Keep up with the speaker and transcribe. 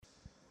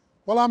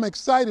Well, I'm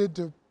excited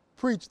to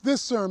preach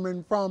this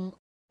sermon from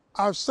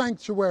our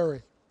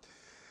sanctuary.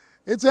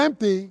 It's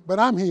empty, but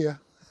I'm here.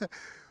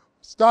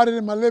 Started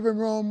in my living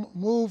room,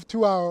 moved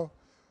to our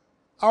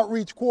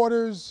outreach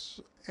quarters,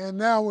 and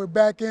now we're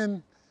back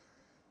in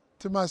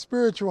to my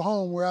spiritual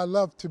home where I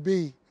love to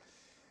be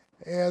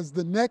as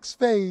the next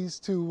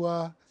phase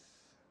to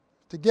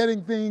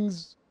getting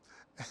things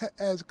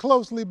as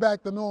closely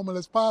back to normal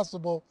as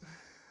possible.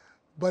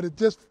 But it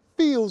just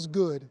feels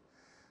good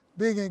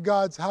being in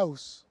God's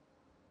house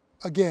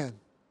again.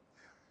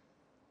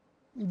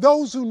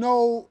 Those who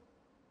know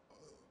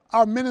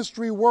our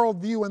ministry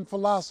worldview and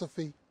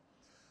philosophy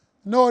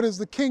know it as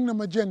the kingdom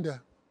agenda,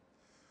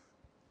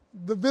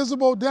 the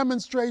visible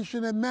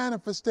demonstration and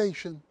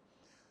manifestation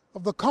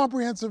of the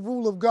comprehensive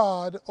rule of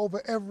God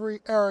over every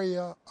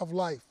area of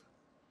life.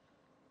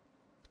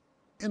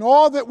 In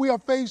all that we are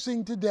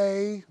facing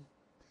today,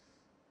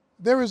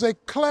 there is a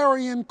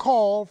clarion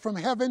call from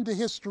heaven to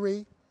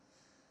history,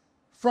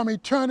 from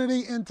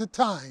eternity into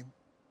time.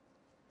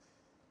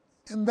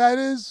 And that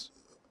is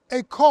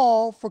a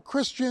call for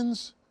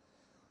Christians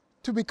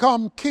to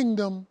become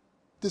kingdom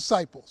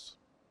disciples.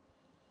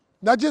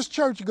 Not just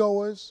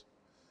churchgoers,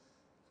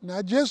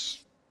 not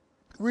just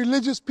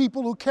religious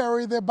people who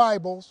carry their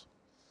Bibles,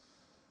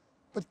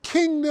 but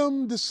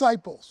kingdom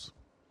disciples.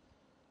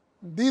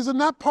 These are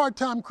not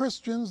part-time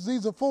Christians,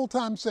 these are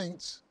full-time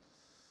saints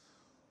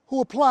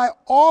who apply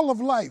all of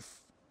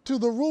life to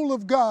the rule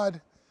of God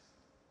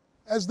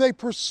as they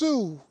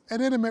pursue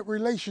an intimate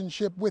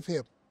relationship with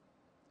Him.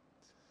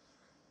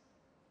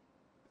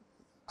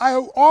 I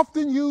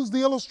often use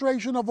the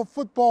illustration of a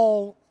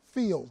football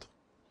field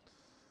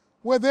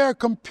where there are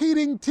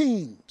competing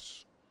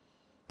teams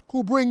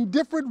who bring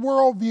different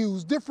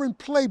worldviews, different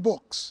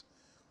playbooks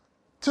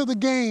to the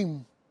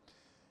game,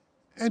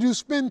 and who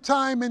spend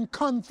time in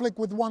conflict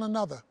with one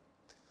another.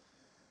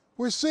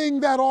 We're seeing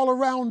that all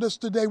around us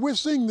today. We're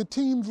seeing the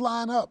teams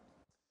line up.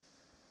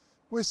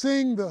 We're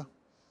seeing the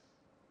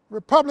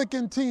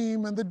Republican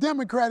team and the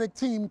Democratic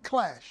team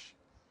clash.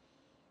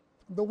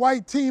 The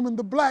white team and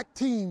the black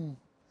team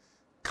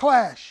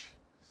clash.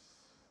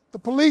 The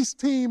police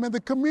team and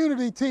the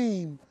community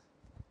team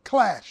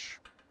clash.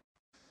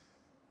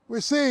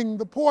 We're seeing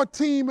the poor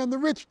team and the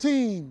rich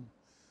team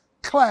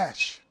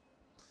clash.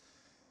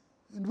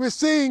 And we're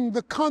seeing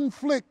the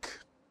conflict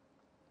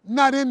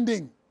not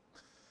ending,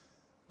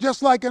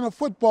 just like in a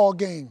football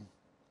game,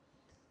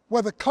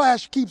 where the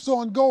clash keeps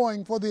on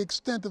going for the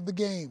extent of the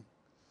game.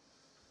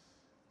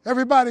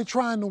 Everybody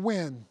trying to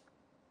win.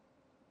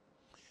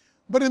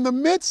 But in the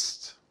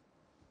midst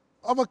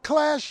of a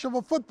clash of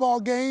a football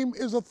game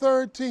is a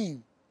third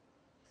team.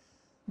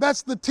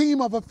 That's the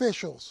team of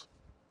officials.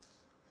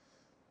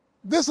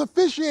 This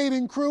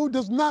officiating crew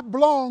does not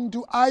belong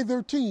to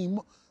either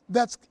team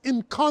that's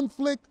in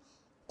conflict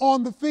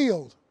on the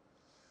field.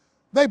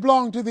 They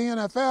belong to the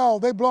NFL.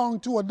 They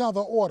belong to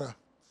another order.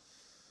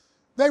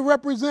 They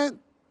represent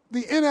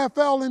the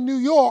NFL in New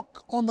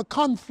York on the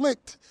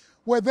conflict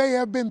where they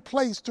have been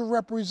placed to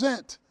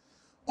represent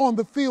on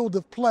the field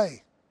of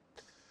play.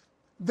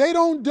 They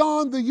don't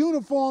don the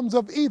uniforms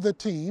of either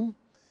team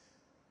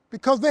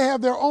because they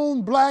have their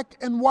own black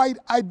and white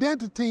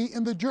identity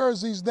in the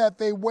jerseys that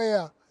they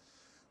wear.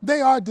 They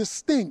are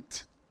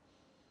distinct.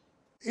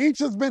 Each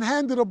has been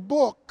handed a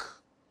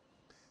book,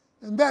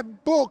 and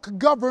that book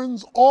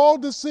governs all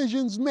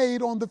decisions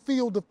made on the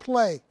field of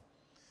play.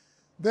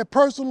 Their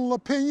personal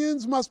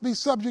opinions must be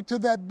subject to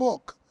that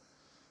book.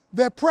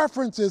 Their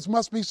preferences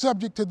must be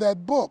subject to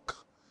that book.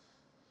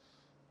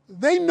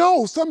 They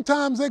know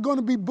sometimes they're going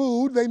to be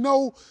booed. They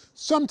know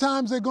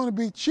sometimes they're going to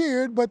be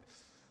cheered, but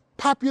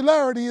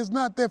popularity is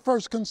not their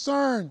first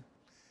concern.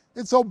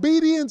 It's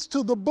obedience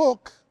to the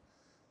book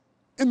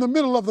in the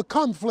middle of the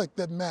conflict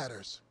that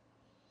matters.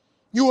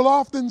 You will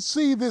often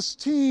see this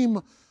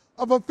team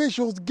of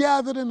officials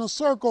gathered in a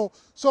circle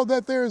so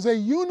that there is a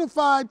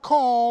unified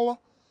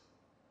call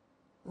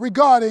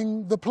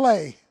regarding the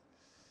play,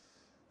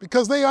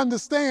 because they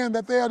understand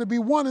that they are to be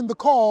one in the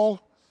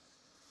call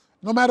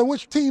no matter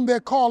which team they're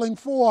calling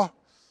for,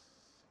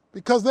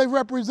 because they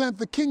represent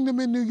the kingdom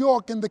in New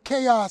York and the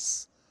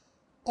chaos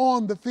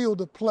on the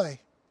field of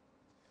play.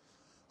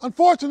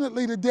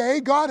 Unfortunately today,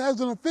 God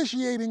has an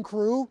officiating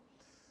crew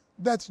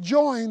that's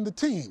joined the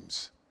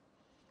teams.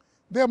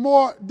 They're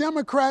more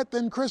Democrat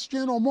than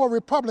Christian or more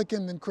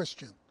Republican than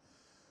Christian,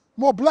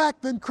 more black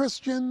than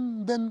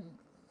Christian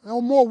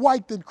or more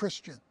white than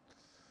Christian,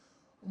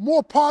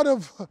 more part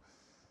of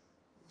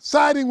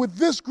siding with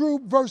this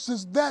group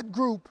versus that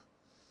group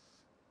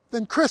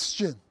than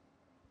Christian.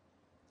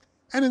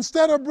 And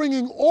instead of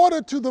bringing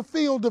order to the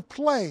field of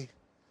play,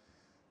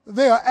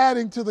 they are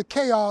adding to the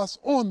chaos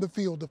on the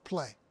field of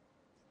play.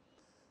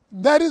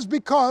 That is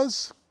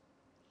because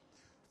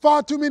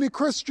far too many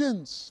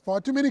Christians, far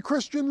too many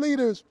Christian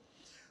leaders,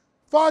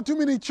 far too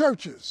many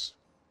churches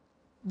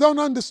don't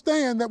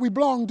understand that we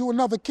belong to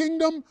another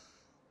kingdom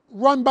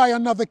run by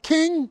another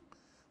king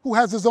who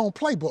has his own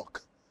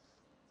playbook.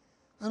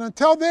 And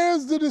until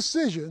there's the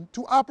decision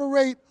to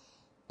operate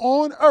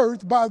on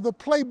earth by the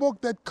playbook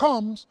that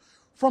comes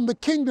from the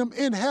kingdom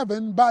in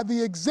heaven by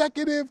the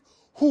executive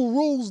who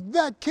rules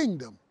that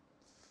kingdom.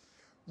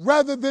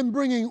 Rather than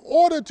bringing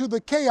order to the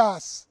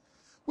chaos,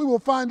 we will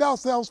find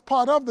ourselves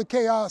part of the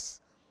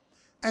chaos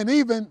and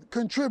even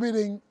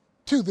contributing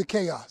to the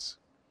chaos.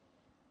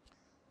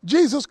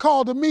 Jesus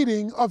called a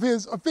meeting of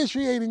his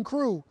officiating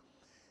crew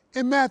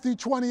in Matthew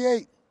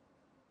 28.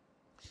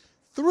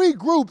 3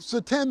 groups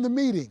attend the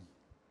meeting.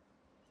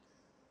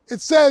 It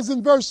says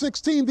in verse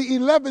 16, the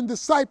 11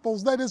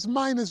 disciples, that is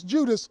minus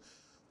Judas,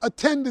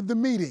 attended the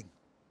meeting.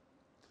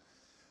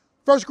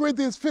 1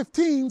 Corinthians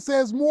 15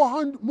 says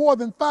more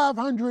than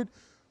 500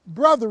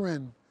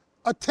 brethren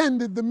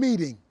attended the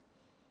meeting.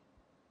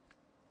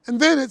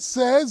 And then it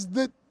says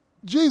that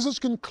Jesus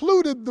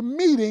concluded the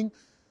meeting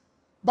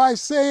by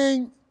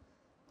saying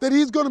that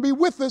he's going to be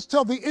with us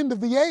till the end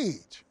of the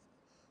age.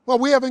 Well,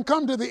 we haven't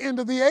come to the end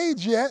of the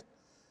age yet.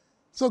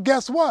 So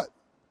guess what?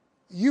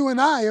 You and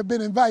I have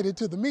been invited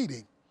to the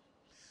meeting.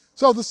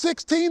 So the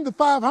 16, the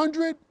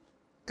 500,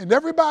 and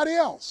everybody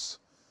else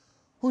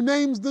who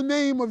names the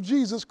name of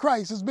Jesus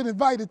Christ has been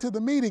invited to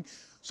the meeting.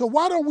 So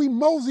why don't we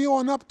mosey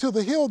on up to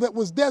the hill that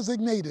was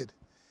designated?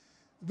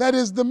 That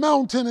is the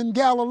mountain in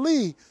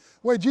Galilee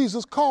where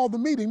Jesus called the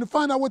meeting, to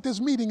find out what this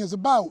meeting is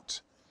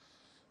about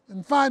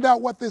and find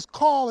out what this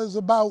call is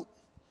about,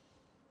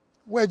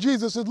 where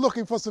Jesus is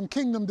looking for some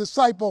kingdom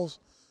disciples,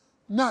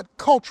 not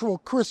cultural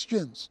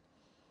Christians,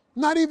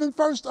 not even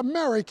first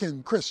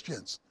American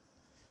Christians,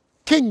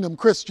 kingdom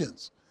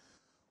Christians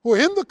who are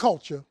in the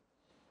culture,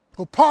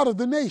 who are part of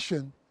the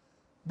nation,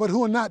 but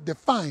who are not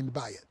defined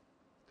by it.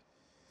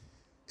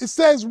 It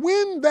says,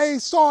 when they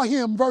saw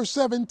him, verse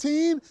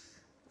 17,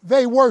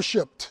 they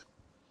worshiped.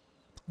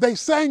 They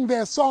sang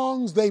their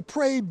songs, they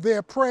prayed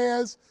their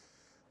prayers,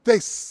 they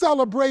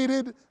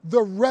celebrated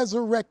the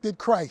resurrected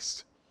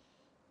Christ.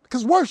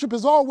 Because worship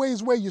is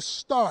always where you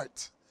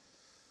start.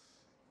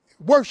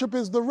 Worship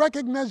is the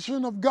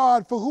recognition of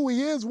God for who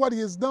he is, what he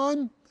has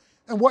done,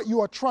 and what you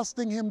are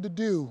trusting him to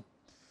do.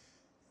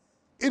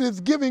 It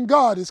is giving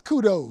God his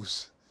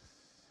kudos.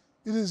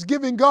 It is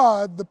giving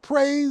God the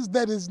praise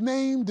that his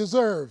name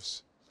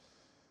deserves.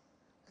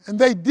 And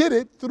they did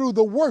it through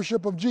the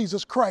worship of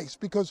Jesus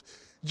Christ, because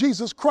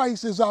Jesus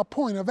Christ is our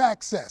point of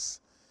access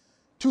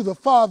to the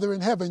Father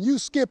in heaven. You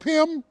skip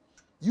him,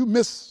 you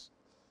miss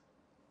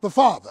the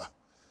Father.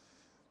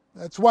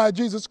 That's why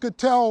Jesus could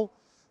tell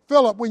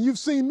Philip, when you've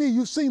seen me,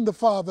 you've seen the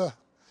Father.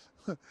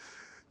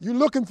 You're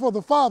looking for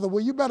the Father.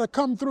 Well, you better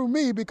come through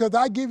me, because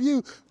I give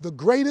you the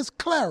greatest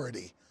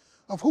clarity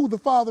of who the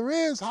Father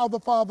is, how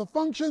the Father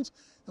functions,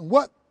 and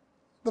what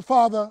the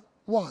Father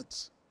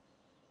wants.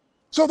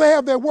 So they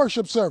have their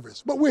worship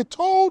service. But we're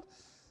told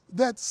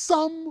that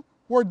some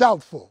were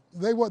doubtful.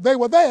 They were there,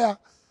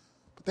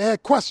 but they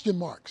had question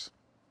marks.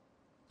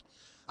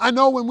 I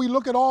know when we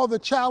look at all the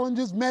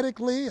challenges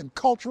medically and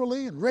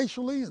culturally and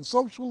racially and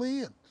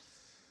socially, and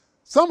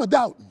some are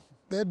doubting.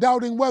 They're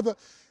doubting whether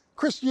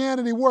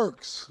Christianity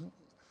works,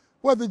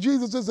 whether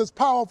Jesus is as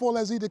powerful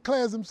as he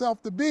declares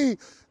himself to be.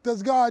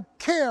 Does God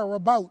care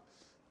about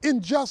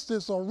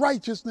injustice or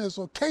righteousness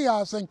or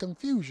chaos and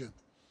confusion?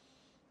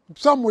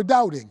 Some were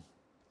doubting.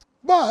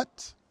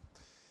 But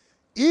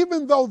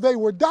even though they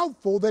were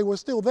doubtful, they were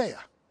still there.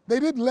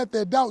 They didn't let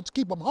their doubts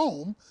keep them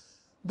home.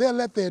 They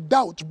let their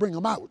doubts bring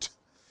them out.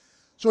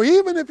 So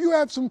even if you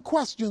have some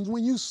questions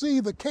when you see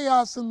the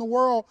chaos in the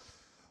world,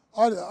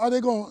 are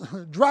they going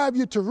to drive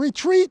you to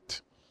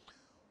retreat,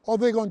 or are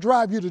they going to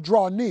drive you to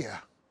draw near?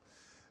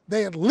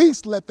 They at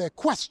least let their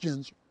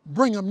questions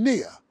bring them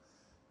near,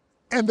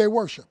 and they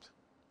worshiped.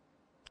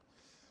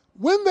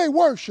 When they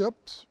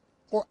worshiped,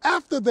 or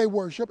after they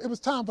worshiped, it was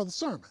time for the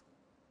sermon.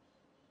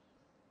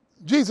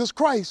 Jesus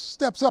Christ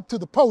steps up to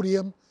the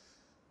podium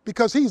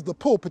because he's the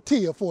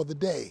pulpiteer for the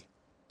day.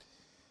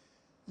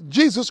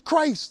 Jesus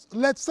Christ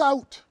lets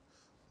out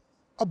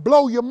a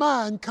blow your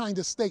mind kind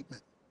of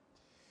statement.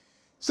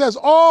 Says,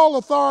 all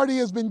authority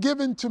has been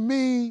given to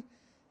me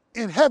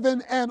in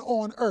heaven and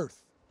on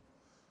earth.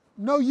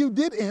 No, you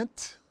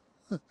didn't.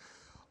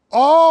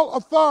 All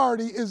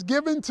authority is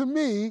given to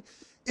me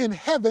in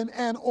heaven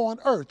and on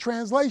earth.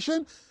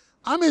 Translation,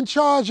 I'm in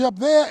charge up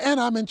there and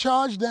I'm in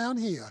charge down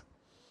here.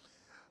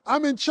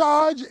 I'm in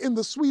charge in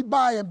the sweet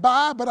by and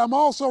by, but I'm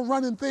also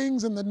running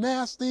things in the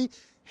nasty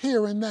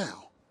here and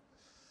now.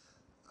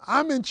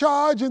 I'm in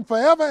charge in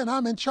forever and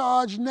I'm in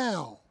charge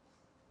now.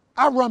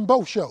 I run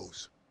both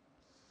shows.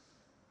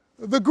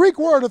 The Greek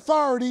word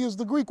authority is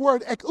the Greek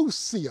word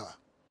exousia.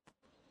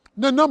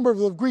 The number of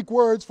the Greek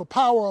words for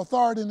power or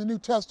authority in the New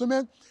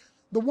Testament,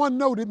 the one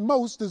noted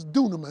most is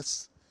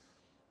dunamis.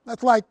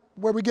 That's like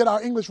where we get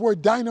our English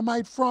word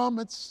dynamite from.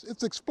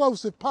 It's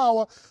explosive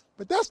power,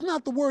 but that's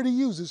not the word he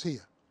uses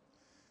here.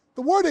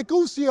 The word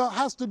exousia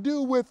has to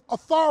do with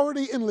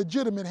authority in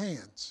legitimate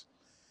hands.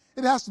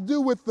 It has to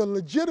do with the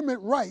legitimate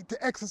right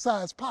to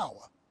exercise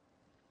power.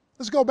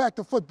 Let's go back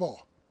to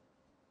football.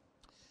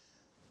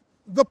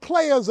 The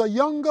players are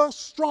younger,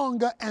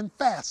 stronger, and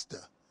faster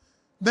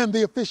than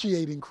the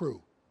officiating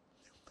crew.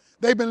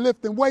 They've been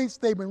lifting weights,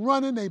 they've been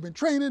running, they've been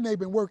training, they've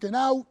been working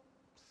out.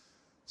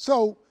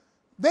 So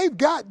they've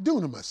got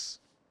dunamis.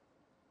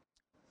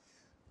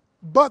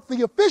 But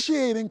the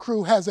officiating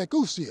crew has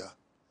exousia,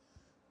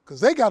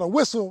 because they got a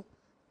whistle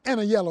and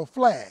a yellow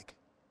flag.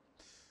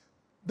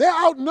 They're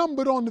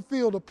outnumbered on the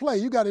field of play.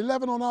 You got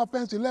 11 on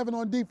offense, 11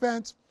 on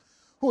defense,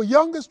 who are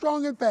younger,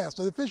 stronger, and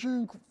faster.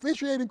 The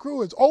officiating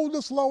crew is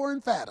older, slower,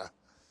 and fatter.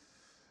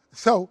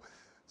 So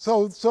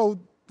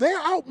they're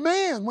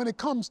outmanned when it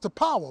comes to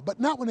power, but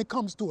not when it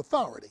comes to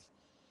authority.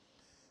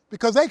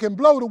 Because they can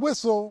blow the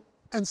whistle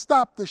and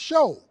stop the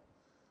show.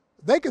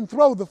 They can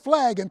throw the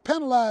flag and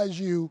penalize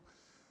you,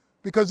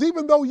 because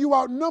even though you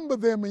outnumber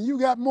them and you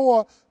got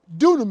more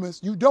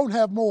dunamis, you don't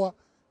have more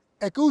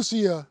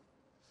exousia,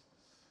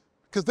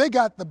 because they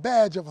got the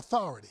badge of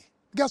authority.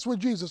 Guess what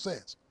Jesus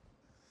says?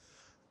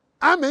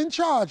 I'm in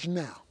charge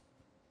now.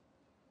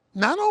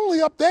 Not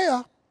only up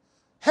there,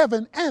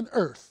 heaven and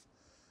earth.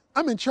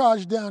 I'm in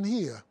charge down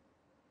here.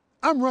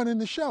 I'm running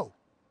the show.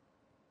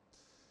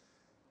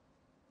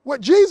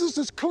 What Jesus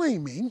is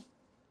claiming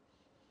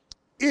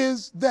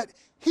is that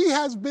he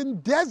has been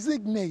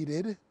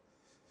designated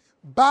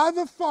by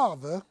the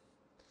Father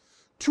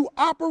to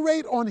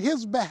operate on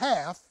his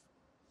behalf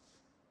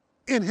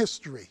in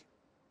history.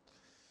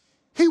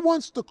 He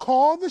wants to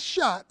call the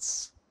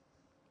shots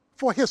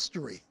for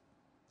history.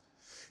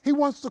 He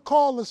wants to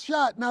call the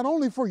shot not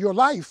only for your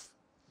life,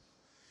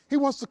 he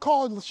wants to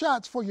call the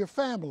shots for your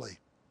family.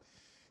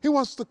 He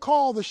wants to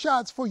call the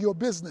shots for your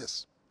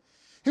business.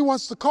 He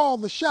wants to call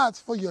the shots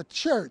for your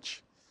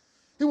church.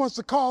 He wants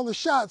to call the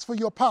shots for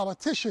your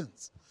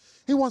politicians.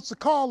 He wants to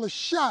call the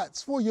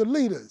shots for your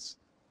leaders.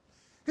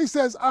 He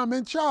says, I'm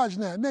in charge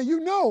now. Now, you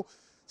know,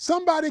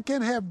 somebody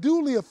can have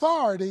duly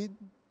authority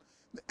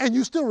and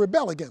you still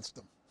rebel against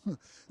them.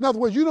 In other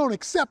words, you don't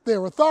accept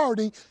their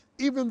authority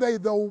even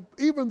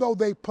though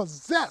they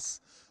possess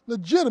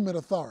legitimate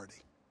authority.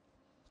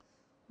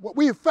 What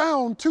we have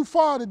found too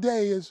far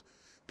today is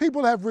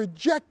people have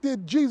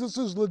rejected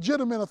Jesus'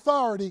 legitimate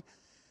authority,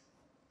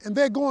 and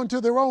they're going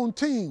to their own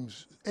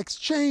teams,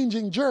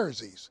 exchanging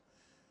jerseys,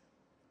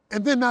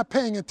 and then not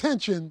paying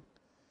attention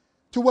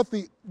to what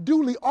the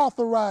duly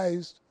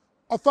authorized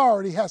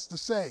authority has to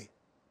say.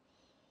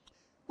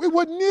 We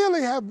wouldn't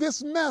nearly have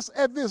this mess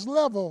at this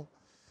level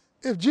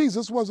if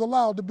Jesus was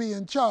allowed to be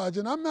in charge.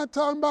 And I'm not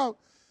talking about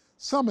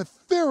some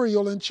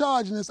ethereal in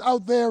chargeness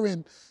out there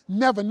in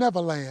Never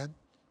Land.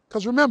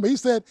 Because remember, he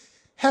said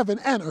heaven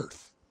and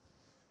earth,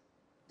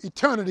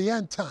 eternity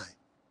and time.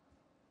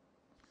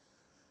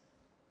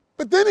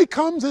 But then he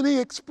comes and he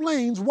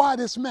explains why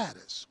this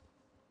matters.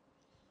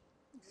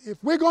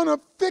 If we're going to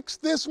fix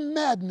this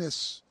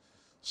madness,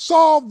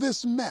 solve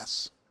this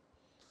mess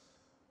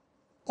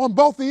on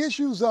both the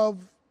issues of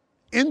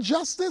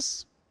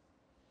injustice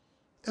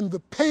and the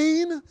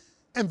pain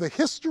and the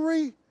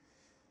history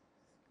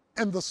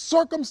and the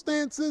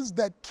circumstances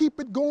that keep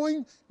it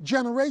going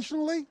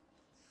generationally,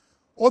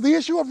 or the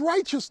issue of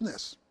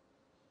righteousness,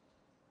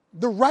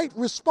 the right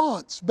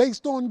response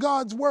based on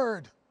God's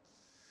word.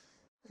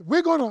 If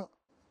we're going to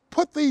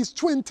put these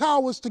twin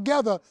towers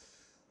together,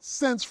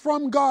 since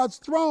from God's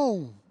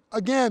throne,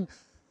 again,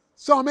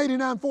 Psalm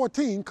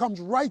 89:14 comes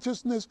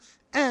righteousness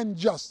and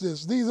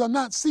justice. These are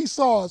not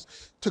seesaws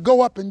to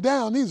go up and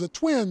down. These are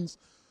twins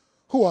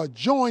who are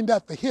joined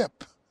at the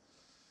hip.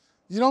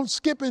 You don't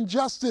skip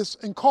injustice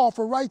and call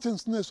for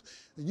righteousness.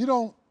 And you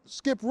don't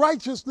skip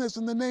righteousness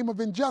in the name of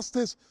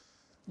injustice.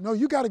 No,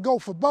 you got to go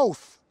for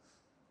both.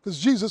 Because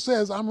Jesus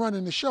says, I'm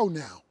running the show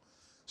now.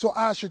 So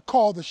I should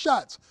call the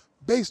shots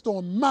based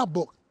on my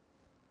book.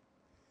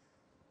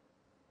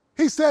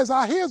 He says,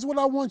 here's what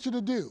I want you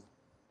to do.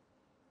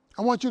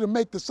 I want you to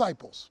make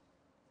disciples.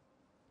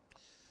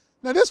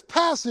 Now this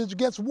passage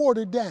gets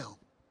watered down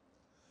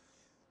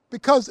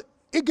because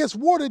it gets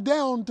watered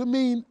down to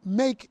mean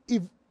make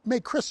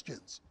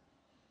Christians.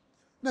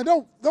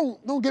 Now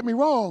don't get me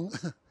wrong.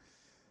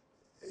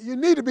 You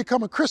need to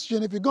become a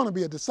Christian if you're going to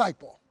be a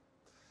disciple.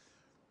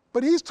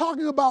 But he's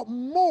talking about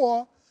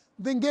more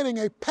than getting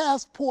a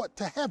passport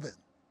to heaven.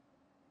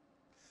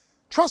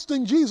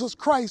 Trusting Jesus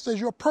Christ as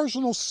your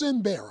personal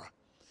sin bearer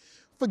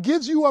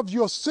forgives you of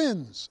your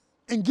sins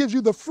and gives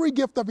you the free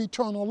gift of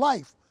eternal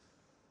life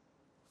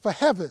for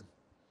heaven.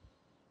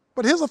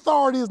 But his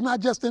authority is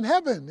not just in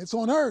heaven, it's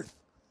on earth.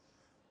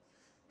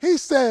 He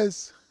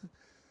says,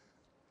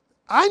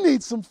 I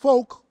need some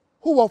folk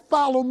who will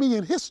follow me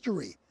in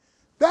history.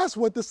 That's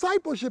what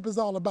discipleship is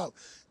all about.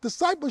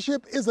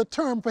 Discipleship is a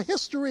term for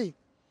history.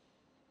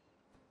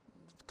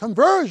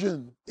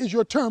 Conversion is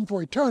your term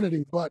for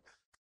eternity, but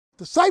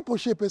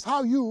discipleship is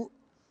how you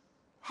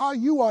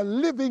are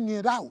living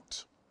it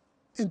out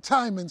in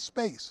time and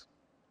space.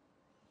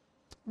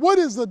 What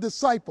is a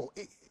disciple?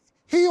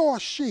 He or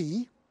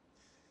she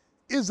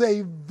is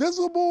a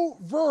visible,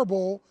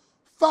 verbal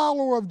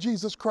follower of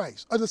Jesus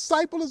Christ. A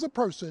disciple is a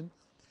person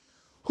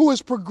who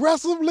is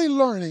progressively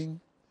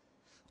learning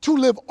to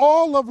live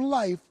all of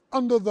life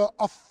under the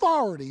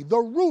authority, the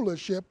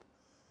rulership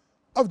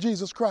of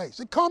Jesus Christ.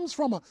 It comes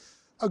from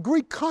a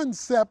Greek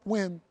concept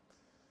when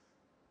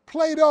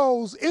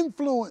Plato's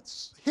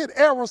influence hit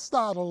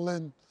Aristotle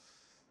and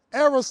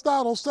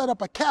Aristotle set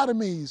up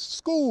academies,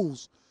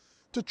 schools,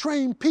 to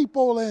train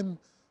people in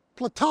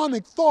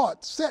Platonic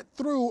thought set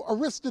through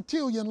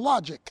Aristotelian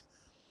logic,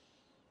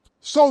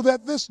 so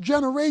that this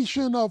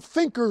generation of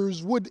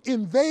thinkers would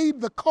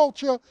invade the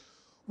culture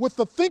with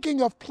the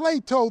thinking of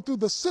Plato through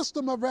the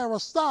system of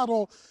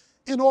Aristotle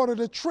in order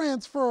to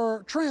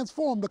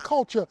transform the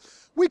culture.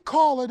 We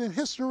call it in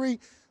history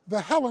the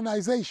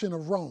Hellenization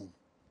of Rome.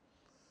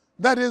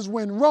 That is,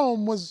 when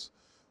Rome was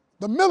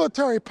the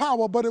military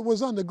power, but it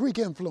was under Greek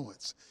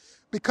influence,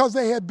 because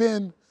they had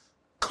been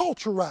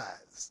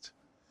culturized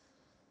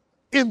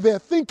in their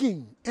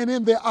thinking and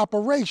in their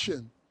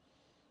operation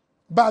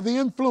by the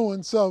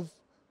influence of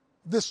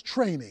this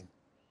training.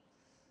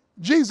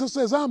 Jesus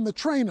says, I'm the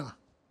trainer,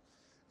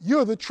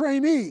 you're the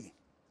trainee,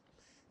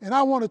 and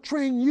I want to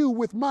train you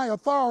with my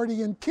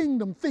authority in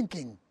kingdom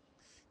thinking,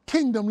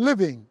 kingdom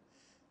living,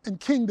 and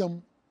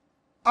kingdom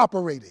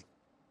operating.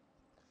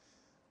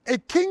 A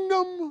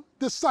kingdom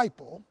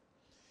disciple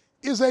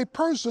is a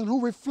person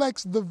who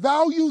reflects the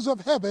values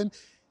of heaven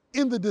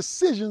in the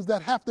decisions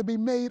that have to be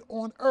made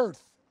on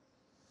earth.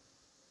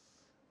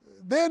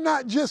 They're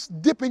not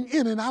just dipping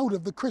in and out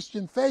of the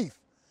Christian faith.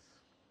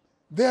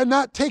 They're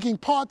not taking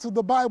parts of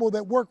the Bible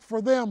that work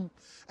for them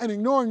and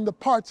ignoring the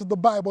parts of the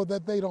Bible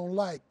that they don't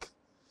like.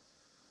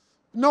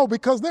 No,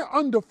 because they're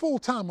under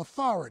full-time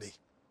authority.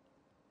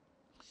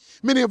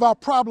 Many of our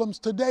problems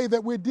today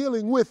that we're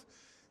dealing with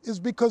is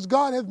because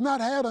God has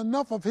not had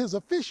enough of his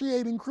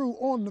officiating crew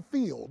on the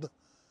field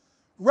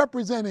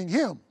representing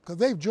him, because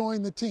they've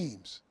joined the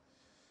teams.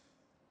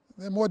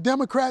 They're more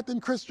Democrat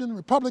than Christian,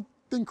 Republican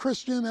than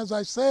Christian, as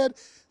I said,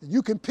 and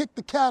you can pick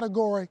the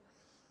category,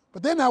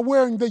 but they're not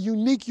wearing the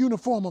unique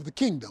uniform of the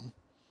kingdom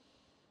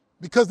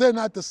because they're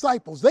not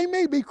disciples. They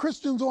may be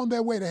Christians on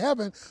their way to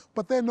heaven,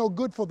 but they're no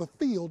good for the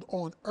field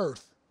on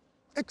earth,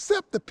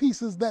 except the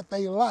pieces that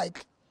they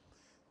like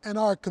and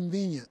are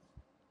convenient.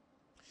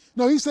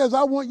 No, he says,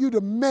 I want you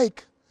to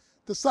make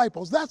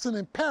disciples. That's an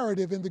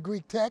imperative in the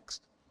Greek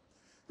text.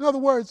 In other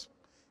words,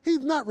 he's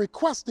not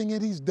requesting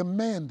it, he's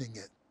demanding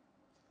it.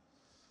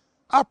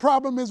 Our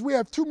problem is we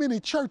have too many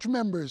church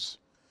members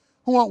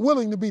who aren't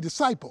willing to be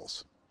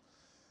disciples.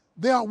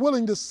 They aren't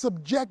willing to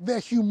subject their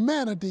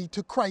humanity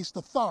to Christ's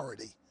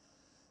authority.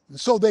 And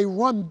so they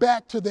run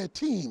back to their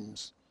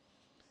teams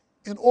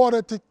in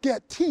order to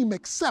get team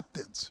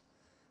acceptance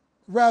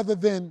rather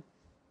than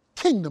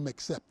kingdom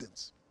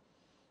acceptance,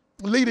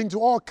 leading to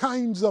all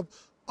kinds of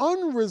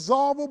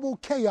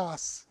unresolvable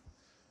chaos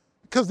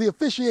because the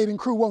officiating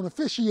crew won't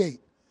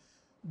officiate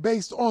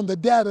based on the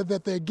data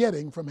that they're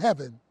getting from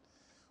heaven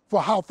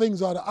for how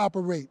things are to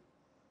operate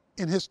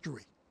in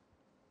history.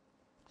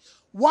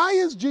 Why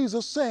is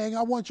Jesus saying,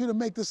 I want you to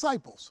make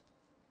disciples?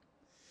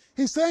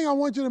 He's saying, I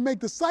want you to make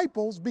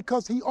disciples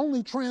because he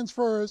only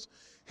transfers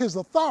his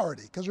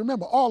authority. Because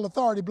remember, all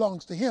authority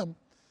belongs to him.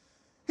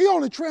 He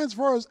only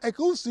transfers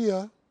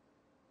exousia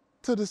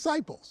to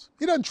disciples.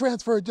 He doesn't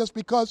transfer it just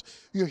because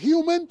you're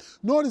human,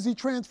 nor does he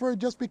transfer it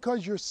just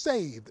because you're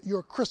saved, you're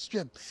a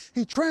Christian.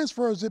 He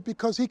transfers it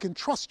because he can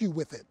trust you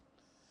with it,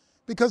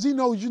 because he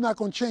knows you're not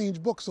going to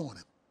change books on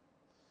him.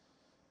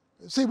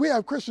 See, we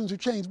have Christians who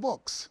change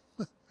books.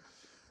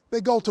 They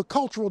go to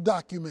cultural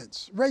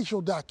documents, racial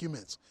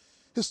documents,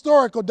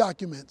 historical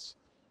documents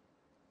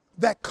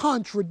that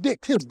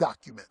contradict his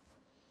document.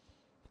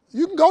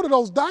 You can go to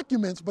those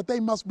documents, but they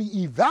must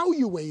be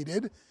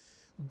evaluated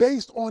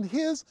based on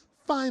his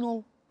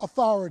final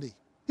authority.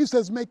 He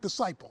says, make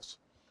disciples.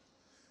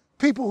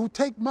 People who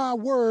take my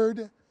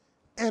word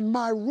and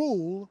my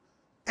rule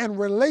and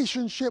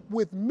relationship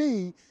with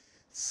me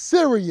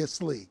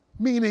seriously,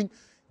 meaning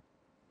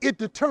it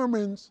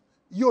determines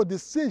your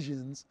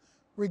decisions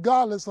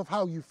regardless of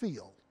how you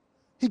feel.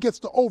 He gets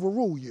to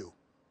overrule you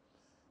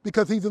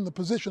because he's in the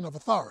position of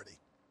authority.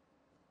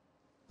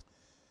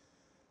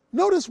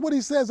 Notice what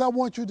he says, I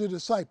want you to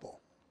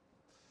disciple.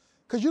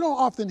 Because you don't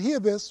often hear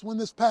this when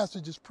this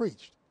passage is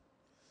preached.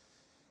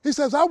 He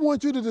says, I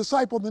want you to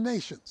disciple the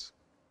nations.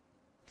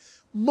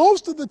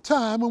 Most of the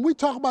time when we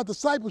talk about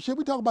discipleship,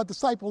 we talk about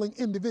discipling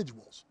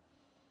individuals.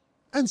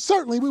 And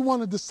certainly we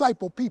want to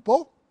disciple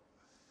people.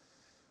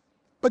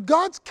 But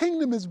God's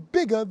kingdom is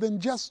bigger than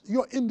just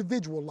your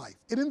individual life.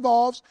 It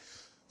involves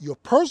your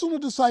personal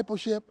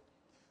discipleship,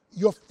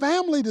 your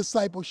family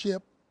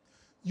discipleship,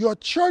 your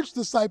church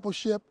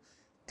discipleship,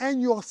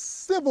 and your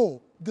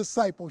civil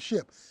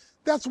discipleship.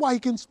 That's why he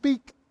can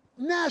speak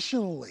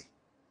nationally.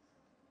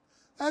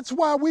 That's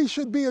why we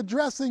should be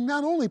addressing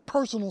not only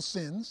personal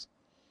sins,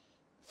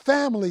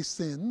 family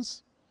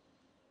sins,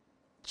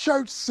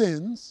 church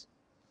sins,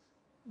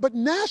 but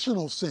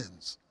national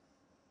sins.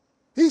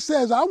 He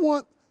says, I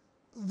want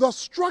the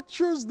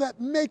structures that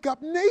make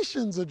up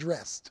nations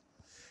addressed,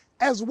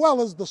 as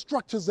well as the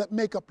structures that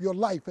make up your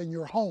life and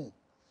your home.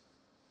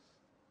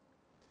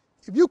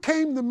 If you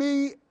came to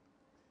me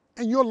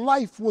and your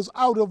life was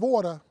out of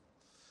order,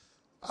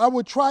 I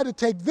would try to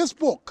take this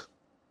book,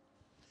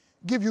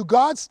 give you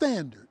God's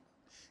standard,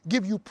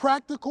 give you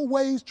practical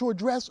ways to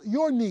address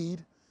your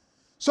need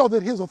so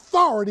that his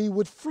authority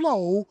would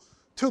flow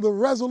to the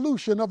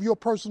resolution of your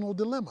personal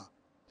dilemma.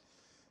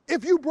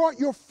 If you brought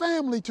your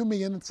family to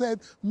me and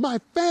said, my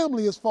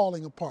family is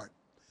falling apart,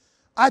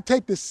 I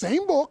take the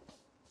same book,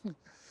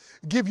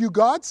 give you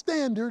God's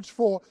standards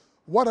for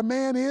what a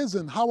man is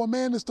and how a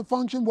man is to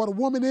function, what a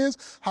woman is,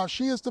 how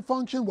she is to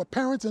function, what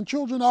parents and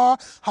children are,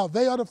 how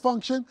they are to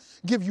function,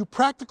 give you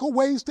practical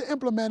ways to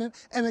implement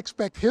it, and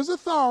expect his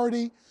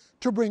authority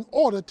to bring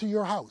order to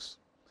your house.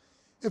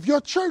 If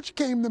your church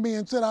came to me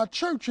and said, our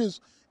church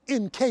is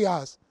in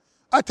chaos,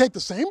 I'd take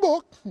the same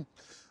book,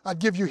 I'd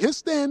give you his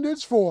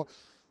standards for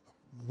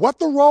what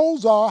the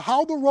roles are,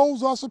 how the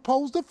roles are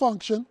supposed to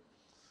function,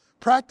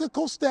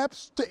 practical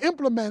steps to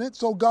implement it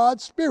so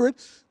God's Spirit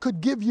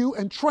could give you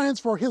and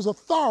transfer his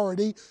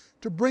authority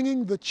to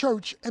bringing the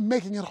church and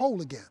making it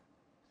whole again.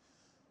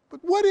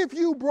 But what if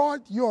you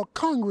brought your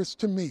Congress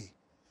to me,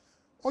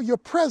 or your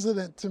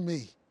president to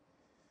me,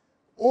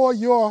 or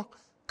your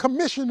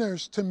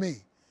commissioners to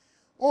me,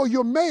 or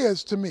your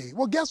mayors to me?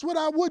 Well, guess what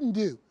I wouldn't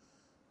do?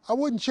 I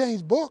wouldn't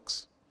change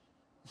books.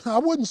 I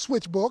wouldn't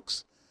switch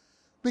books,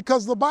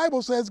 because the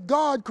Bible says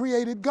God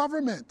created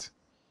government.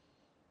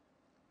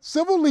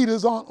 Civil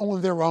leaders aren't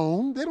on their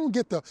own. They don't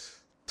get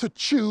to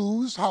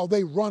choose how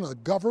they run a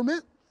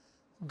government.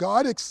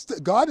 God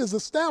has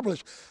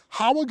established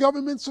how a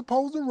government's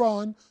supposed to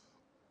run.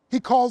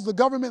 He calls the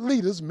government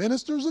leaders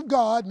ministers of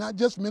God, not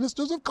just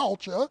ministers of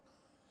culture.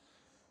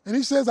 And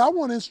he says, I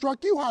want to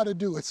instruct you how to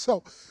do it.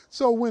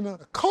 So when a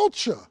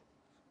culture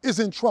is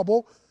in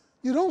trouble,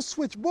 you don't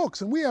switch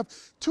books. And we have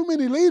too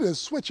many leaders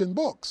switching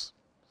books.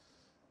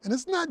 And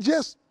it's not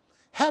just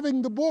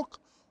having the book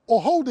or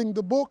holding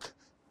the book.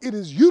 It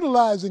is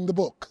utilizing the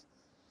book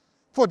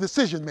for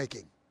decision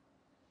making.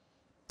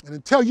 And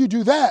until you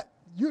do that,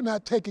 you're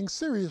not taking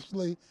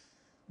seriously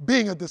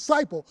being a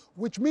disciple,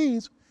 which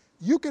means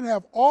you can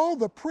have all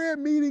the prayer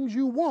meetings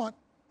you want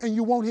and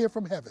you won't hear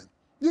from heaven.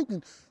 You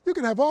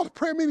can have all the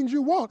prayer meetings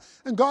you want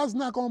and God's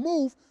not going to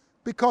move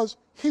because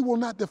he will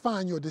not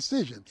define your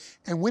decision.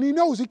 And when he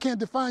knows he can't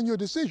define your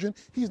decision,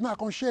 he's not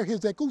going to share his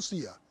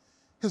exousia,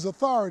 his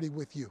authority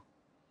with you.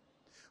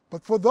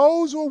 But for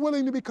those who are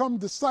willing to become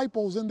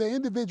disciples in their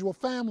individual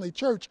family,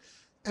 church,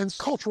 and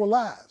cultural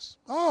lives,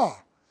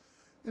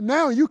 and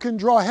now you can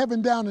draw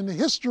heaven down into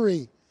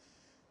history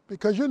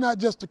because you're not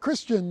just a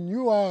Christian,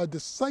 you are a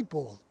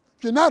disciple.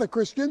 If you're not a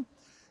Christian,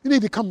 you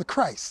need to come to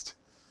Christ.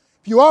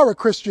 If you are a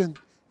Christian,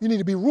 you need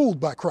to be ruled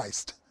by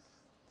Christ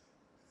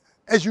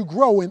as you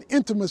grow in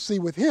intimacy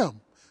with him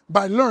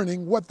by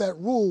learning what that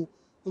rule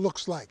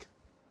looks like.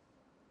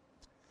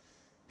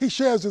 He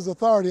shares his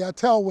authority. I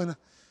tell when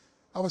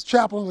I was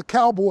chaplain of the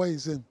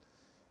Cowboys and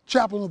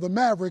chaplain of the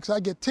Mavericks, I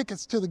get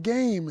tickets to the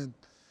game and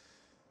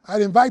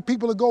I'd invite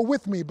people to go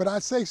with me, but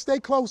I'd say stay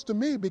close to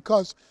me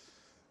because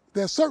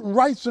there's certain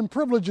rights and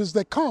privileges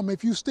that come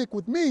if you stick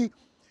with me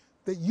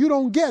that you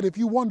don't get if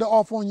you wander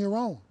off on your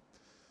own.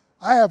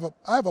 I have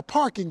a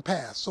parking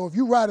pass, so if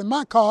you ride in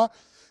my car,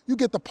 you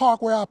get to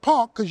park where I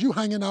park because you're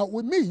hanging out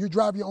with me. You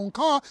drive your own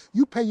car,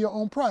 you pay your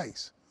own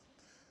price.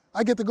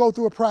 I get to go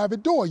through a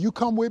private door. You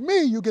come with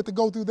me, you get to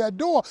go through that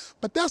door.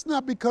 But that's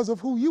not because of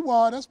who you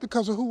are, that's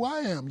because of who I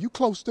am. You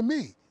close to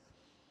me.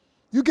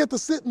 You get to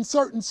sit in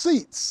certain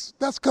seats.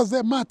 That's because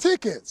they're my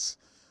tickets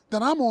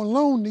that I'm on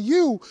loan to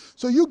you.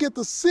 So you get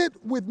to sit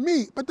with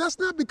me. But that's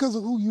not because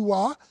of who you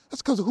are,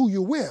 that's because of who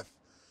you're with.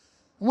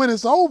 When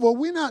it's over,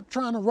 we're not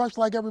trying to rush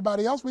like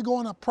everybody else. We go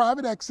on a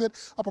private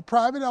exit, up a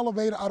private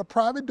elevator, out a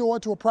private door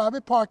to a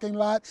private parking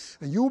lot,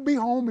 and you'll be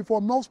home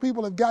before most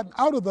people have gotten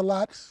out of the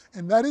lot,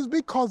 and that is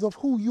because of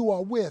who you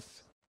are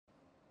with.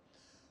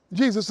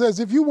 Jesus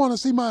says, if you want to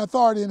see my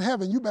authority in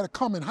heaven, you better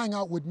come and hang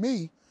out with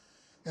me.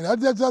 And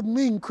that doesn't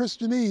mean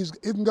Christianese,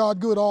 isn't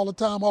God good all the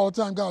time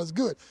God is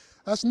good.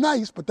 That's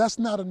nice, but that's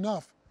not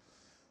enough.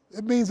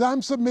 It means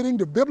I'm submitting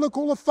to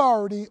biblical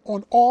authority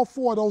on all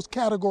four of those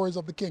categories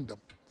of the kingdom.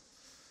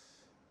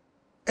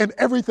 And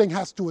everything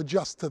has to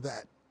adjust to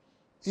that,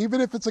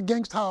 even if it's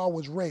against how I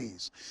was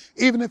raised,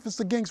 even if it's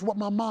against what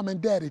my mom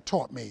and daddy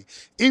taught me,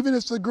 even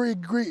if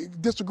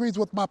it disagrees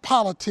with my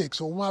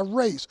politics or my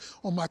race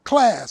or my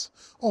class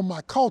or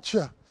my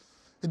culture.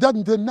 It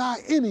doesn't deny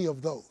any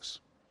of those.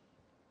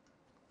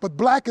 But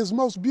black is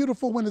most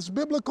beautiful when it's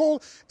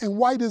biblical, and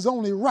white is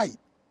only right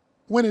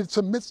when it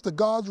submits to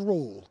God's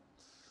rule.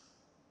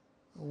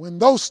 When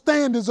those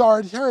standards are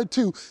adhered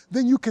to,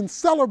 then you can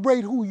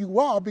celebrate who you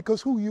are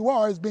because who you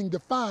are is being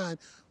defined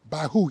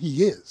by who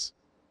he is.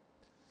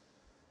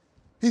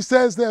 He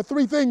says there are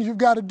three things you've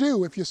got to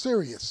do if you're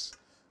serious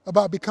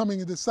about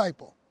becoming a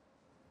disciple.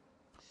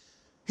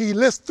 He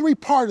lists three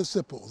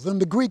participles. In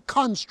the Greek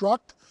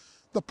construct,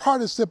 the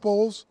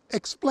participles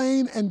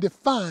explain and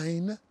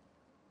define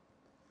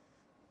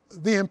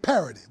the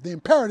imperative. The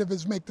imperative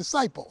is make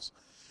disciples.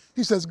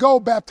 He says, go,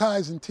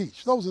 baptize, and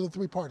teach. Those are the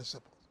three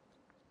participles.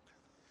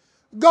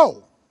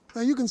 Go.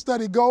 Now you can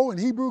study go in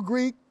Hebrew,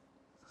 Greek,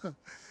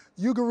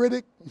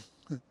 Ugaritic,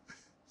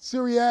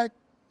 Syriac.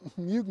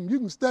 You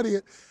can study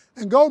it.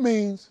 And go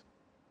means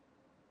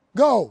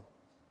go.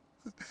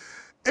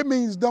 It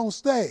means don't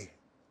stay.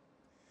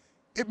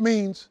 It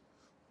means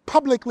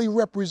publicly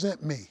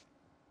represent me.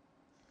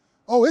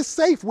 Oh, it's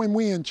safe when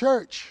we in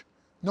church.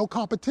 No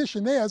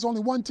competition there. There's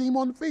only one team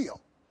on the field.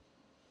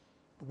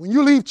 But when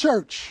you leave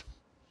church,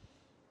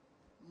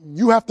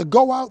 you have to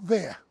go out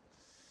there.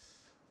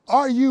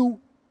 Are you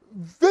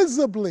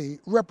visibly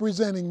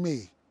representing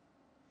me?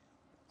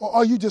 Or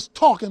are you just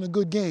talking a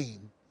good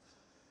game?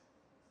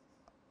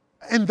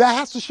 And that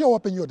has to show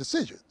up in your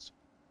decisions.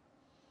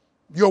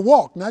 Your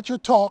walk, not your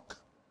talk.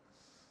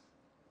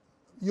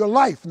 Your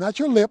life, not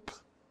your lip.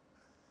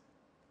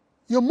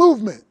 Your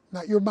movement,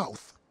 not your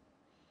mouth.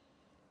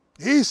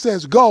 He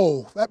says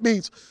go. That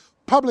means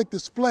public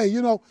display.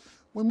 You know,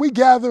 when we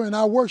gather in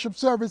our worship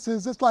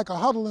services, it's like a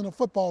huddle in a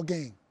football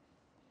game.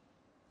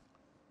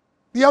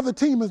 The other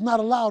team is not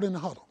allowed in the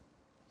huddle.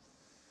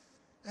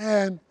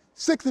 And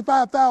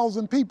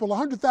 65,000 people,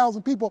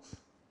 100,000 people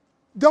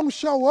don't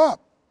show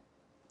up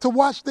to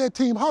watch their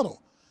team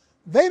huddle.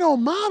 They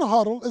don't mind a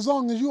huddle as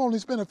long as you only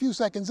spend a few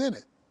seconds in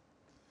it.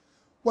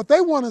 What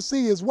they want to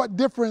see is what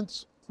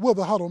difference will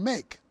the huddle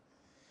make?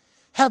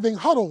 Having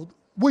huddled,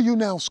 will you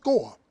now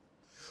score?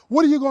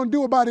 What are you going to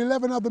do about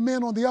 11 other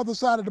men on the other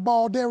side of the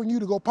ball daring you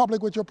to go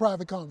public with your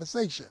private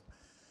conversation?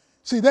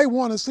 See, they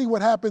want to see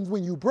what happens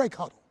when you break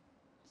huddle.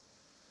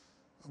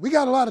 We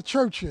got a lot of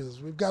churches.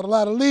 We've got a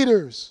lot of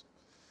leaders.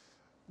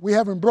 We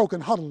haven't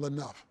broken huddle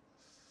enough.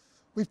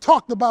 We've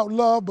talked about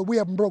love, but we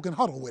haven't broken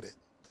huddle with it.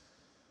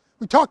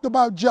 We talked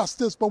about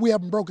justice, but we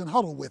haven't broken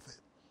huddle with it.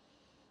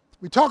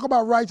 We talk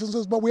about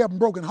righteousness, but we haven't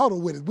broken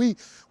huddle with it.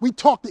 We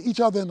talk to each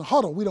other in the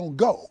huddle. We don't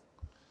go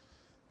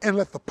and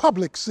let the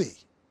public see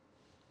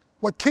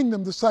what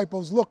kingdom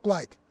disciples look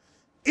like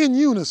in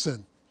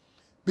unison,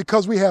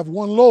 because we have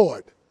one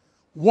Lord,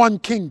 one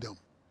kingdom,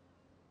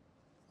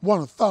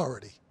 one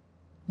authority,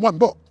 one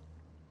book.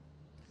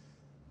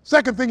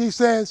 Second thing he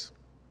says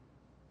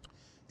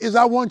is,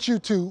 I want you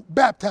to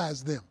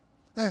baptize them.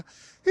 Now,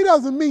 he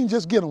doesn't mean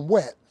just get them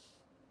wet.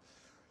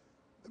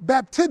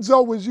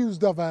 Baptizo was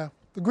used of the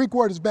Greek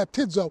word is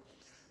baptizo.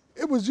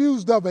 It was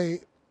used of a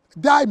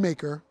dye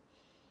maker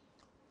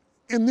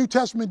in New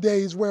Testament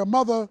days, where a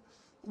mother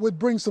would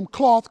bring some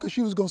cloth because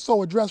she was going to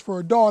sew a dress for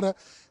her daughter,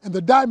 and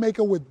the dye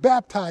maker would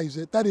baptize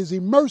it, that is,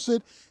 immerse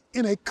it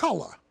in a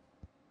color,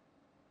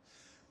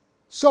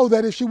 so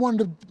that if she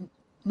wanted to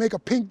make a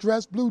pink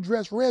dress, blue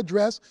dress, red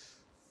dress,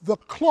 the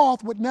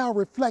cloth would now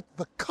reflect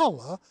the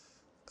color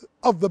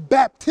of the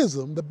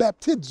baptism, the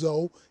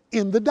baptizo,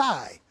 in the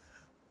dye.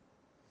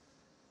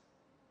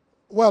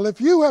 Well,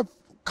 if you have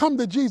come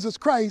to Jesus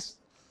Christ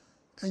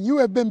and you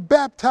have been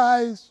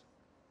baptized,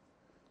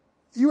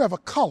 you have a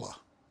color.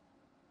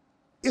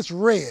 It's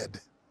red,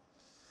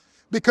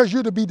 because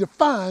you're to be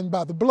defined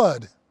by the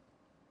blood.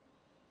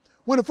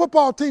 When a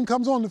football team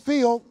comes on the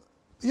field,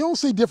 you don't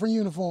see different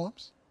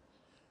uniforms.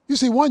 You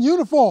see one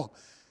uniform.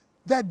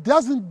 That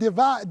doesn't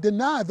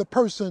deny the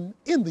person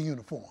in the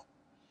uniform.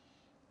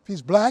 If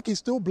he's black, he's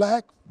still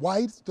black.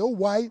 White, still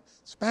white.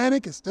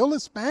 Hispanic is still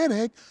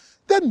Hispanic.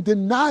 Doesn't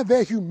deny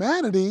their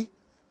humanity,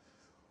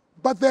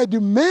 but their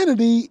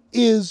humanity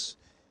is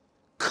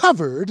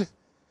covered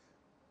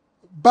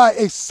by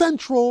a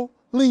centrally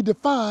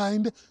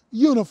defined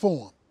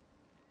uniform.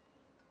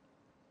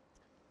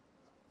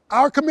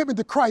 Our commitment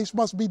to Christ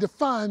must be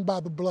defined by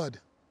the blood.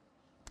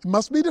 It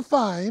must be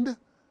defined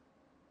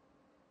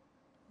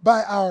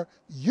by our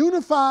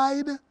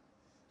unified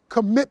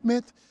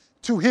commitment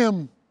to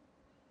Him.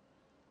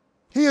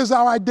 He is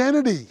our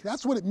identity.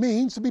 That's what it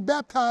means. To be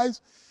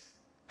baptized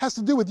has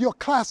to do with your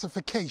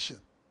classification.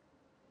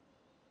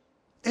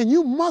 And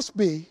you must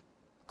be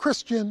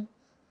Christian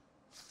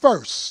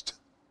first.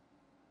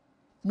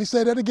 Let me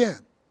say that again.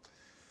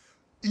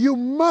 You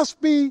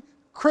must be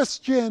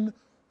Christian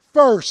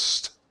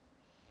first.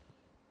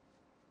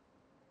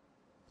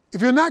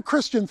 If you're not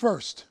Christian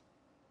first,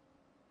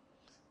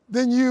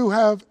 then you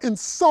have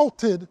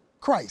insulted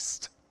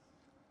Christ.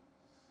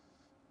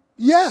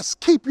 Yes,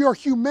 keep your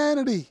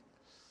humanity.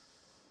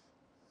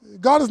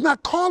 God is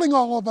not calling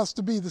all of us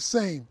to be the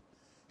same.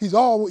 He's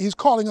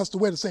calling us to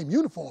wear the same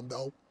uniform,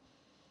 though,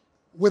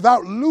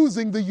 without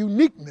losing the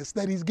uniqueness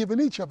that He's given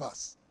each of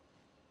us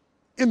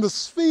in the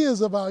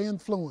spheres of our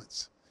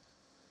influence.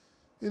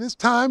 It is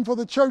time for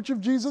the Church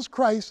of Jesus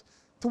Christ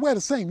to wear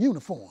the same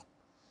uniform.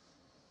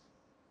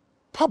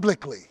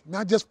 Publicly,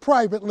 not just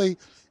privately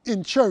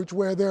in church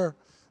where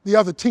the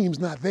other team's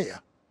not there.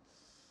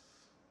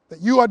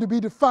 That you are to be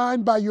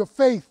defined by your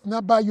faith,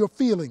 not by your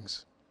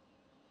feelings.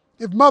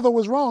 If mother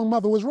was wrong,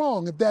 mother was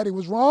wrong. If daddy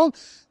was wrong,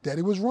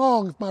 daddy was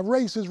wrong. If my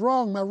race is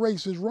wrong, my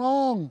race is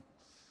wrong.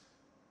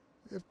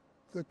 If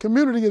the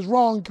community is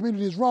wrong, the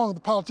community is wrong.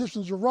 The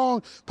politicians are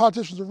wrong,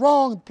 politicians are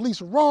wrong. The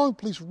police are wrong,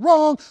 police are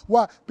wrong.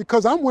 Why?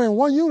 Because I'm wearing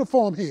one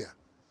uniform here.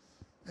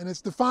 And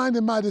it's defined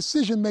in my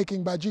decision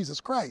making by Jesus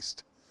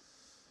Christ.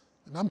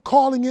 And I'm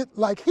calling it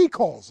like He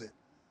calls it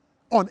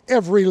on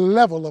every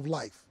level of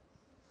life.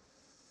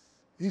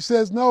 He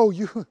says, no,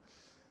 you're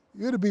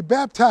to be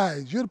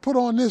baptized. You're to put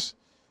on this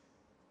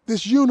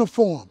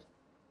uniform.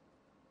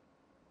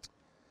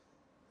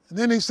 And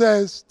then he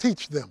says,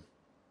 teach them.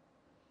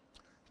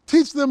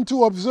 Teach them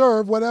to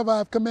observe whatever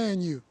I've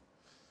commanded you.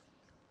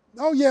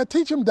 Oh yeah,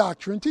 teach them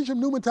doctrine, teach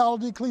them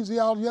pneumatology,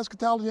 ecclesiology,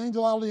 eschatology,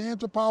 angelology,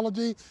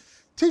 anthropology,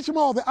 teach them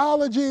all the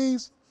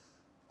ologies,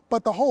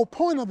 but the whole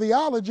point of the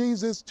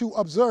ologies is to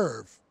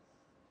observe.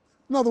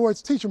 In other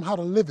words, teach them how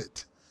to live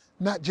it,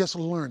 not just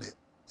learn it.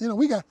 You know,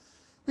 we get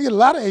a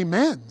lot of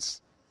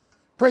amens.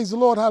 Praise the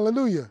Lord,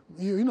 hallelujah.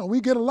 You know,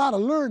 we get a lot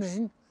of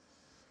learning,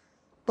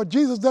 but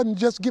Jesus doesn't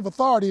just give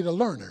authority to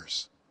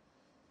learners.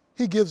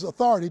 He gives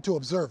authority to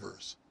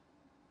observers.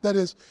 That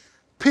is,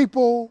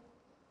 people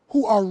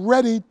who are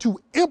ready to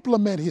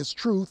implement his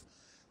truth,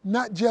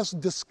 not just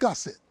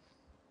discuss it.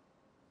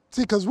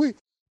 See, because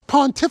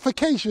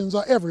pontifications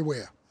are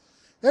everywhere.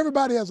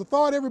 Everybody has a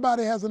thought,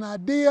 everybody has an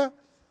idea.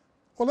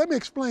 Well, let me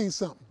explain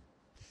something.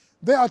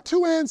 There are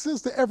two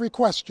answers to every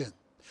question.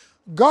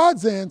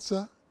 God's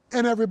answer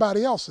and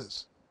everybody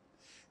else's.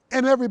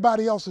 And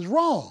everybody else is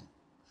wrong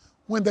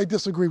when they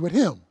disagree with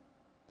him.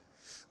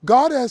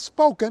 God has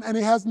spoken and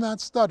he has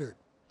not stuttered.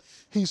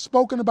 He's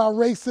spoken about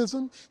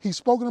racism. He's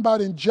spoken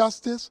about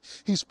injustice.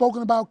 He's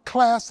spoken about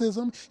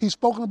classism. He's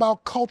spoken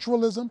about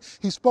culturalism.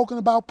 He's spoken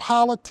about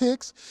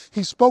politics.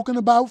 He's spoken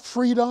about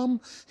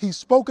freedom. He's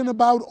spoken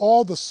about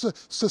all the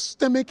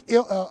systemic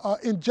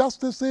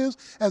injustices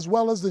as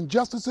well as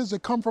injustices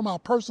that come from our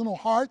personal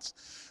hearts.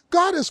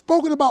 God has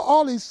spoken about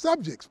all these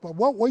subjects, but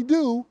what we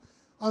do,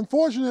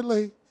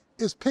 unfortunately,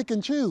 is pick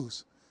and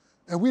choose.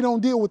 And we don't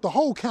deal with the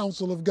whole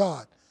counsel of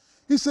God.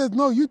 He says,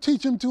 no, you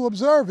teach them to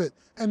observe it.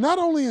 And not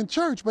only in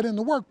church, but in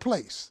the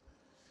workplace,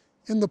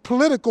 in the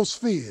political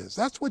spheres.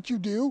 That's what you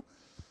do.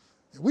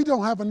 We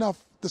don't have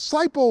enough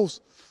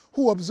disciples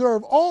who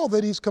observe all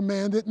that he's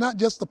commanded, not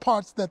just the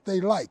parts that they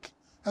like.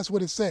 That's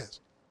what it says.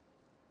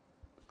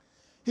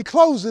 He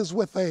closes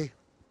with a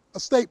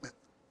statement.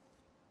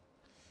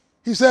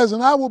 He says,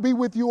 and I will be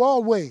with you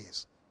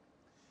always,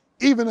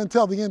 even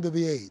until the end of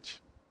the age.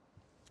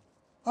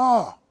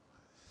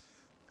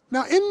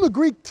 Now, in the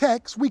Greek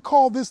text, we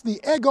call this the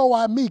ego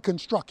eimi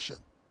construction.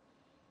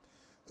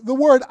 The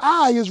word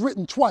I is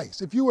written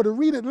twice. If you were to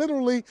read it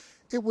literally,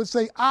 it would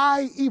say,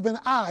 I, even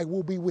I,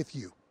 will be with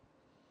you.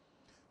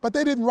 But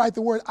they didn't write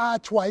the word I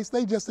twice.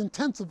 They just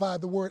intensified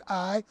the word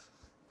I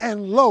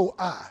and lo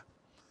I.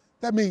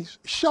 That means,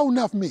 show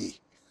enough me.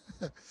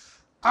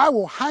 I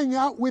will hang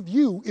out with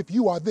you if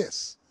you are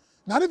this.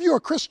 Not if you're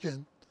a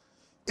Christian,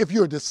 if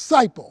you're a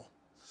disciple,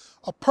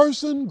 a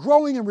person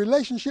growing in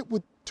relationship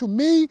to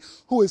me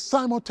who is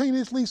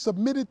simultaneously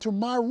submitted to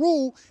my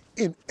rule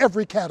in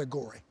every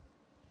category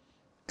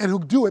and who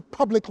do it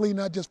publicly,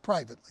 not just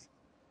privately.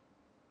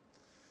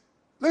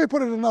 Let me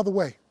put it another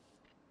way.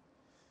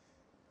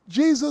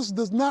 Jesus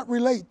does not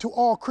relate to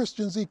all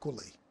Christians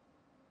equally.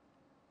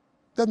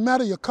 Doesn't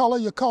matter your color,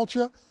 your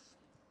culture.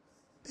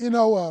 You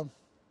know,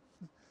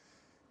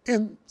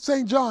 in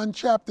St. John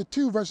chapter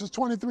 2, verses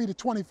 23 to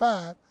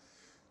 25,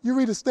 you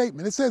read a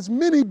statement. It says,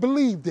 many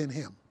believed in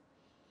him.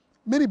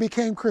 Many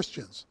became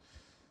Christians.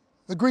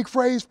 The Greek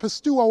phrase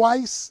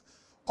pisteuois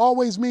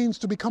always means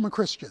to become a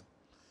Christian.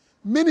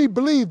 Many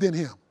believed in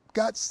him,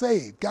 got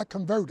saved, got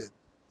converted.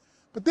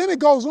 But then it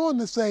goes on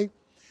to say,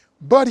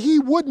 but he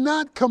would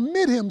not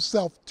commit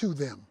himself to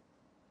them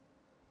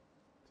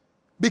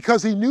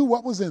because he knew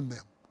what was in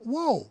them.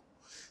 Whoa.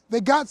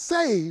 They got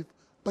saved,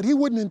 but he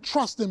wouldn't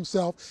entrust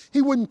himself.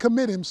 He wouldn't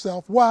commit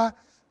himself. Why?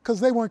 Because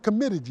they weren't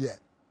committed yet.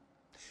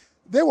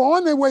 They were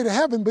on their way to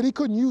heaven, but he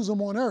couldn't use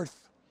them on earth.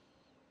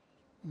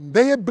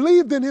 They had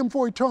believed in him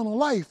for eternal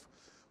life,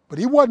 but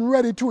he wasn't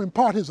ready to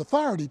impart his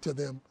authority to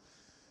them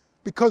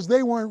because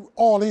they weren't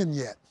all in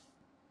yet.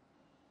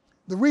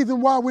 The reason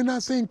why we're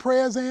not seeing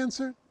prayers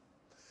answered,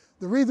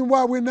 the reason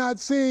why we're not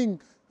seeing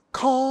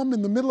calm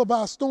in the middle of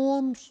our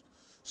storms,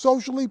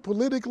 socially,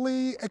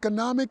 politically,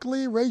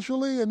 economically,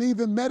 racially, and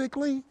even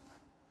medically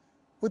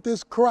with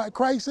this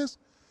crisis,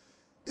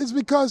 is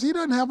because he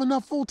doesn't have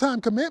enough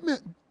full-time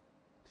commitment.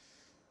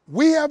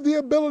 We have the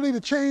ability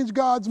to change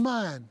God's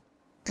mind.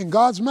 And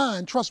God's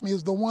mind, trust me,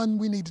 is the one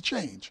we need to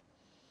change.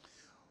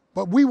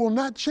 But we will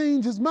not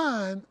change his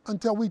mind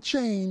until we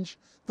change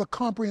the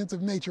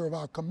comprehensive nature of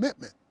our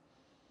commitment.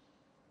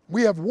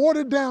 We have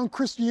watered down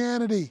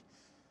Christianity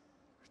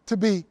to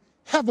be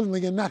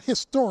heavenly and not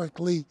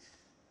historically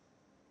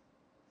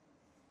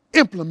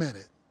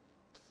implemented. It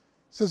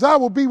says, I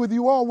will be with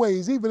you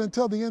always, even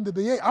until the end of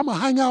the age. I'm going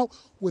to hang out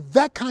with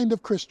that kind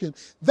of Christian,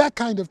 that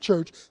kind of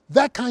church,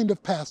 that kind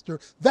of pastor,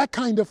 that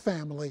kind of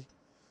family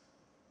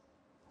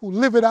who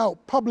live it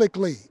out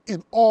publicly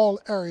in all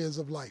areas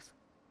of life.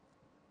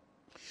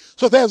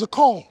 So there's a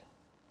call,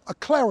 a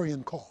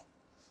clarion call.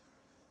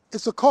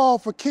 It's a call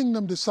for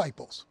kingdom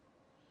disciples.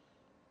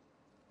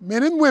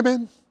 Men and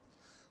women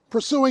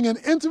pursuing an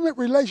intimate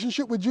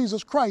relationship with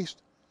Jesus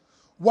Christ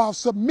while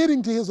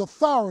submitting to his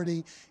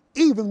authority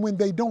even when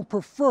they don't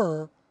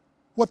prefer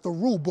what the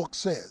rule book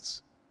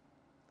says.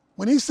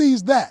 When he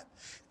sees that,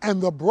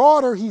 and the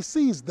broader he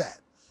sees that,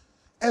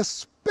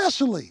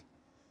 especially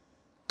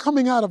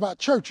coming out of our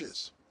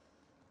churches,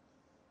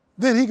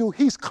 then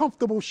he's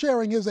comfortable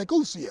sharing his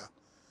exousia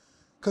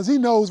because he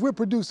knows we're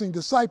producing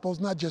disciples,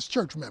 not just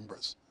church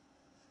members.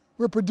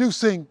 We're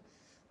producing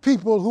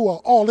people who are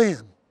all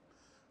in,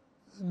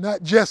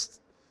 not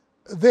just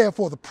there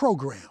for the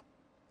program.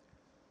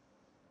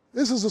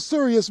 This is a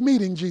serious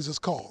meeting Jesus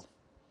called,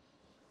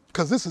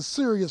 because this is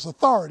serious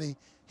authority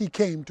he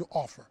came to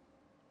offer.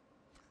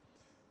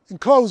 In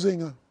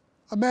closing,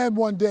 a man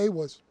one day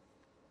was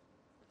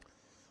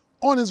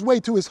on his way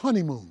to his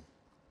honeymoon.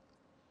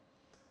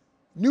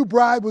 New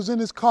bride was in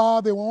his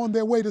car. They were on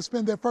their way to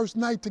spend their first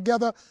night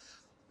together.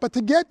 But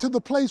to get to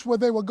the place where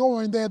they were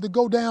going, they had to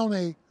go down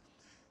a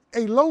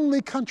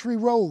lonely country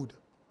road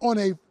on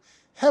a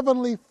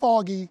heavenly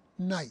foggy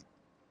night.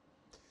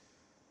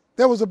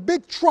 There was a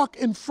big truck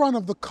in front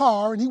of the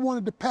car, and he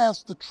wanted to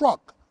pass the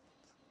truck.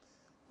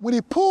 When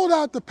he pulled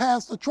out to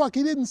pass the truck,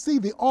 he didn't see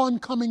the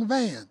oncoming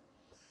van,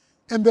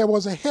 and there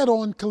was a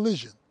head-on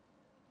collision.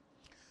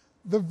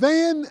 The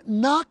van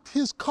knocked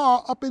his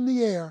car up in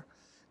the air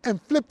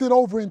and flipped it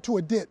over into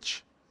a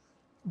ditch.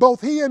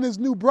 Both he and his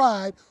new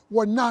bride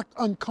were knocked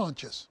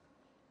unconscious.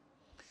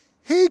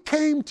 He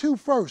came to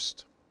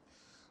first,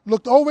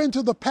 looked over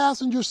into the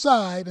passenger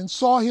side, and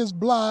saw his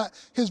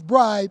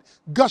bride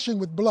gushing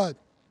with blood.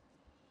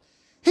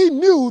 He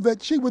knew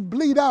that she would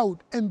bleed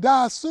out and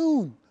die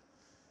soon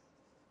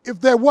if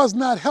there was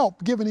not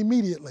help given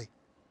immediately.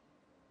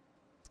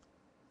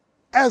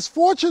 As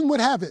fortune would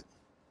have it,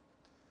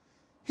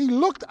 he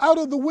looked out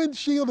of the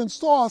windshield and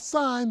saw a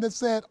sign that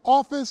said,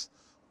 "Office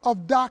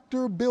of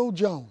Dr. Bill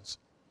Jones."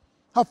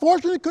 How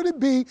fortunate could it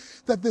be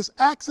that this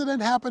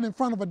accident happened in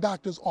front of a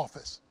doctor's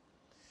office?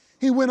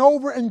 He went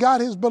over and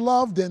got his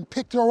beloved and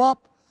picked her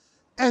up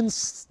and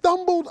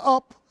stumbled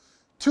up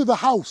to the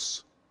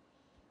house,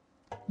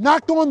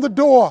 knocked on the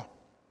door.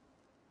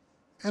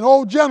 An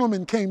old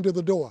gentleman came to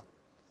the door.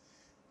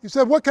 He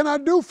said, "What can I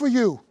do for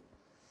you?"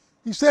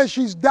 He said,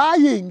 "She's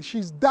dying,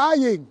 she's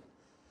dying.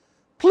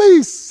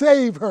 Please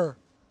save her."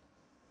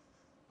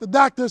 The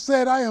doctor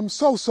said, "I am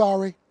so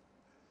sorry.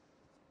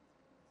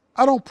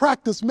 I don't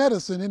practice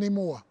medicine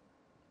anymore."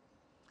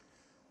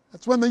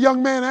 That's when the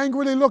young man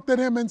angrily looked at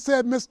him and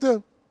said,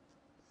 "Mister,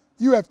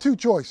 you have two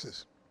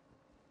choices.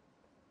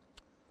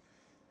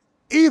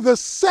 Either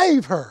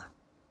save her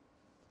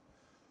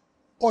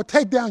or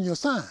take down your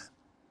sign.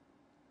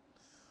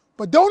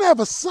 But don't have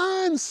a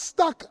sign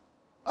stuck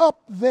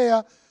up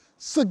there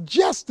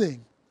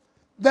suggesting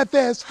that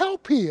there's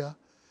help here,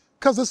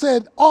 because it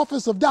said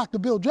Office of Dr.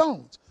 Bill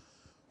Jones.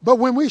 But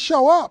when we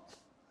show up,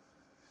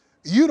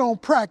 you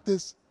don't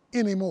practice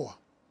anymore."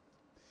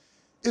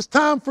 It's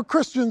time for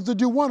Christians to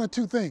do one or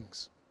two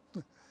things.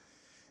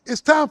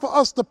 It's time for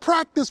us to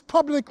practice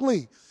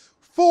publicly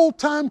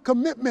full-time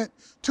commitment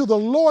to the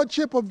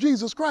Lordship of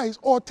Jesus Christ,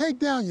 or take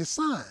down your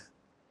sign.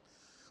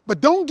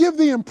 But don't give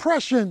the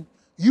impression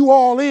you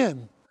all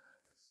in.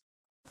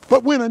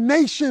 But when a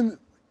nation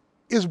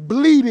is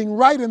bleeding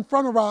right in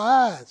front of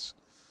our eyes,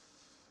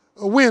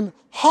 when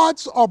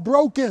hearts are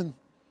broken,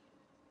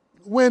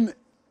 when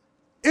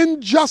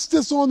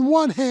injustice on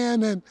one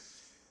hand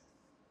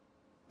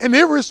and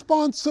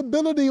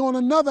irresponsibility on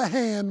another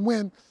hand,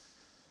 when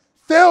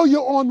failure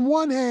on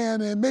one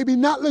hand and maybe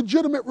not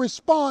legitimate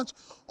response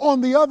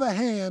on the other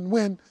hand,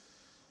 when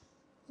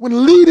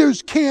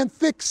leaders can't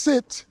fix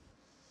it,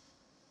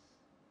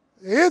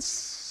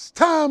 it's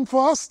time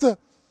for us to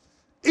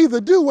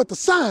either do what the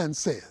sign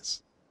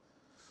says,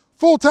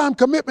 full-time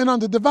commitment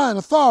under divine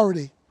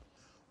authority,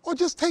 or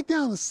just take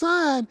down the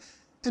sign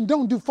and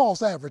don't do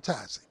false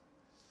advertising.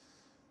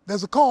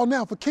 There's a call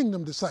now for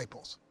kingdom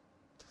disciples.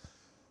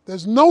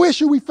 There's no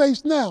issue we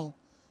face now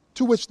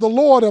to which the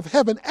Lord of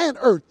heaven and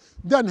earth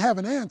doesn't have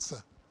an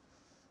answer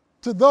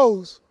to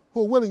those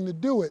who are willing to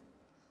do it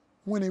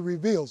when he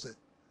reveals it.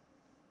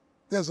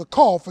 There's a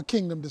call for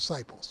kingdom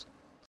disciples.